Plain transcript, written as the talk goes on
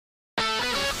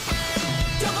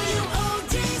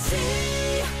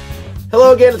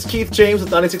Hello again, it's Keith James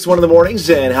with 96.1 in the mornings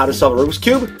and how to solve a Rubik's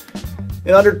Cube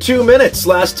in under 2 minutes.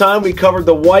 Last time we covered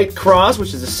the white cross,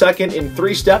 which is the second in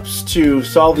 3 steps to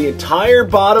solve the entire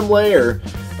bottom layer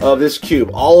of this cube.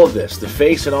 All of this, the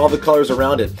face and all the colors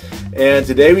around it. And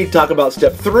today we talk about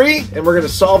step 3, and we're going to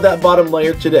solve that bottom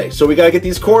layer today. So we got to get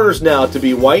these corners now to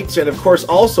be white, and of course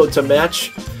also to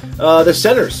match the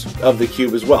centers of the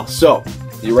cube as well. So,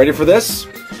 you ready for this?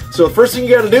 So the first thing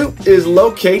you got to do is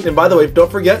locate, and by the way, don't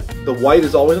forget, the white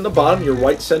is always in the bottom, your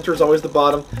white center is always the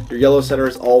bottom, your yellow center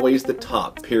is always the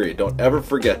top, period. Don't ever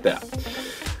forget that.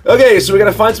 Okay, so we got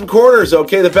to find some corners,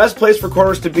 okay? The best place for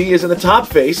corners to be is in the top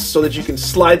face so that you can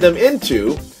slide them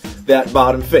into that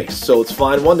bottom face. So let's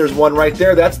find one. There's one right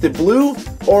there. That's the blue,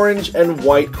 orange, and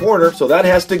white corner, so that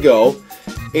has to go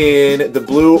in the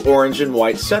blue, orange, and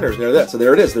white centers. So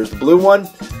there it is. There's the blue one,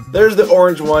 there's the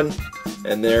orange one,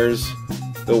 and there's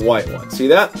the white one. See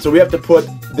that? So we have to put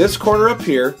this corner up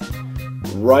here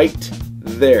right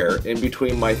there in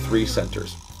between my 3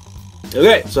 centers.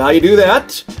 Okay, so how you do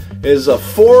that is a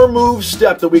 4-move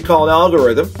step that we call an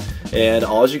algorithm, and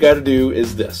all you got to do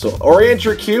is this. So orient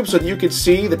your cube so that you can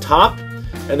see the top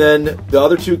and then the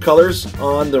other 2 colors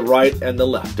on the right and the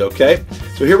left, okay?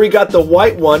 So here we got the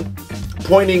white one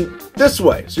pointing this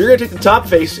way. So you're going to take the top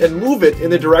face and move it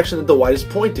in the direction that the white is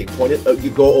pointing.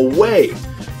 You go away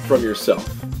from yourself,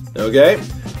 okay?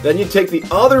 Then you take the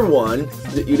other one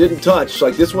that you didn't touch,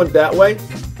 like this one that way.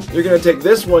 You're going to take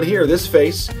this one here, this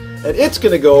face, and it's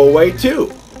going to go away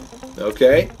too,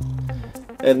 okay?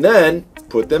 And then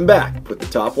put them back. Put the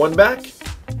top one back,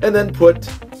 and then put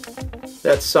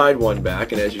that side one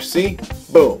back, and as you see,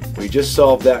 boom, we just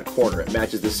solved that corner. It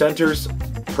matches the centers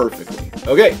perfectly.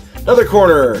 Okay, another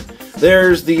corner.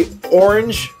 There's the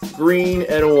orange, green,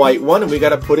 and white one, and we got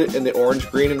to put it in the orange,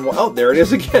 green, and white. Oh, there it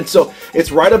is again. So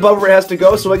it's right above where it has to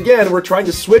go. So again, we're trying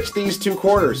to switch these 2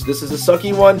 corners. This is the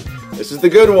sucky one. This is the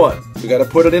good one. We got to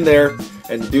put it in there,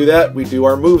 and to do that, we do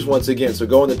our moves once again. So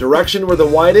go in the direction where the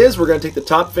white is. We're going to take the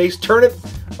top face, turn it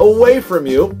away from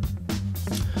you.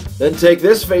 Then take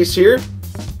this face here,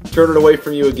 turn it away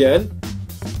from you again.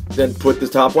 Then put the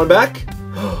top one back.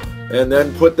 And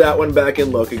then put that one back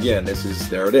and look again.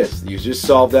 There it is. You just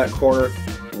solved that corner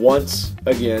once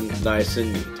again, nice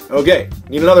and neat. Okay,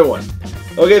 need another one.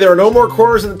 Okay, there are no more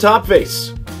corners in the top face,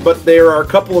 but there are a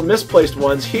couple of misplaced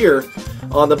ones here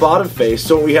on the bottom face.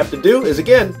 So what we have to do is,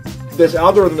 again, this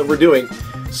algorithm that we're doing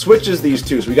switches these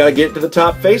 2. So we got to get to the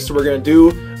top face, so we're going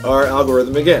to do our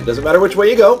algorithm again. Doesn't matter which way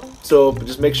you go, so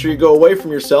just make sure you go away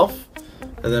from yourself,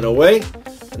 and then away,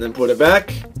 and then put it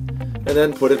back, and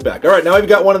then put it back. All right, now we've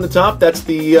got one on the top. That's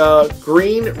the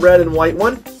green, red, and white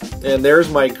one. And there's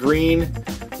my green,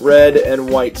 red, and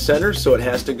white center. So it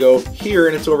has to go here,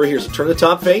 and it's over here. So turn the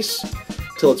top face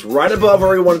till it's right above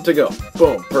where we want it to go.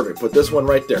 Boom, perfect. Put this one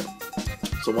right there.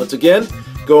 So once again,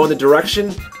 go in the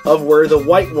direction of where the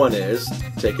white one is.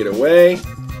 Take it away,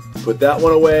 put that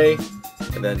one away,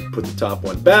 and then put the top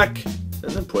one back,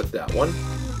 and then put that one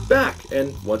back.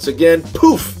 And once again,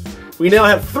 poof! We now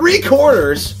have 3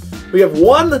 corners. We have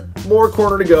 1 more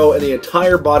corner to go, and the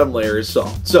entire bottom layer is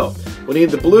solved. So we need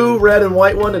the blue, red, and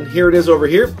white one, and here it is over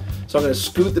here. So I'm going to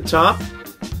scoot the top.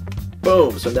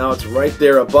 Boom. So now it's right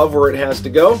there above where it has to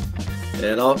go.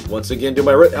 And I'll once again do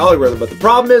my algorithm. But the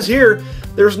problem is here,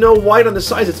 there's no white on the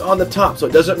sides. It's on the top. So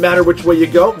it doesn't matter which way you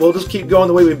go. We'll just keep going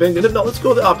the way we've been. No, let's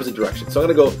go the opposite direction. So I'm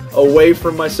going to go away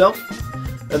from myself,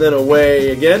 and then away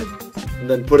again, and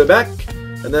then put it back,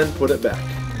 and then put it back.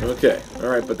 Okay, all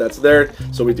right, but that's there,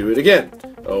 so we do it again.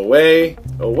 Away,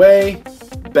 away,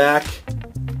 back,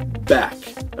 back.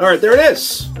 All right, there it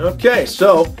is. Okay,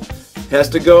 so it has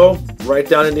to go right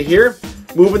down into here.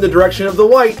 Move in the direction of the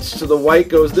white, so the white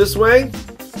goes this way.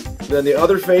 Then the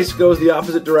other face goes the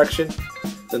opposite direction.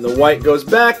 Then the white goes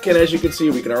back, and as you can see,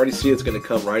 we can already see it's going to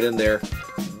come right in there.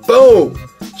 Boom!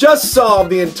 Just solved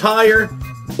the entire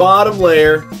bottom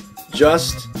layer,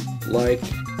 just like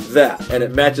that, and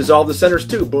it matches all the centers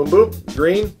too. Boom, boom,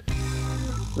 green,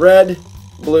 red,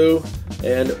 blue,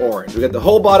 and orange. We got the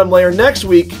whole bottom layer. Next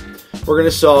week, we're going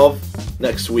to solve,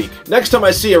 next time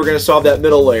I see it, we're going to solve that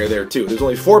middle layer there too. There's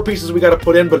only 4 pieces we got to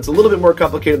put in, but it's a little bit more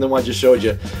complicated than what I just showed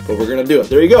you, but we're going to do it.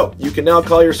 There you go. You can now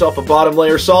call yourself a bottom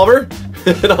layer solver,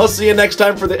 and I'll see you next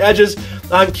time for the edges.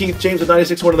 I'm Keith James with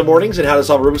 96.1 in the mornings and how to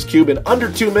solve a Rubik's Cube in under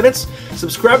 2 minutes.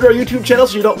 Subscribe to our YouTube channel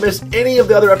so you don't miss any of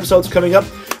the other episodes coming up.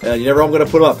 And you never know when I'm going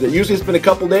to put them up. Usually it's been a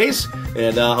couple days,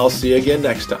 and I'll see you again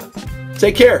next time.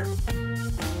 Take care.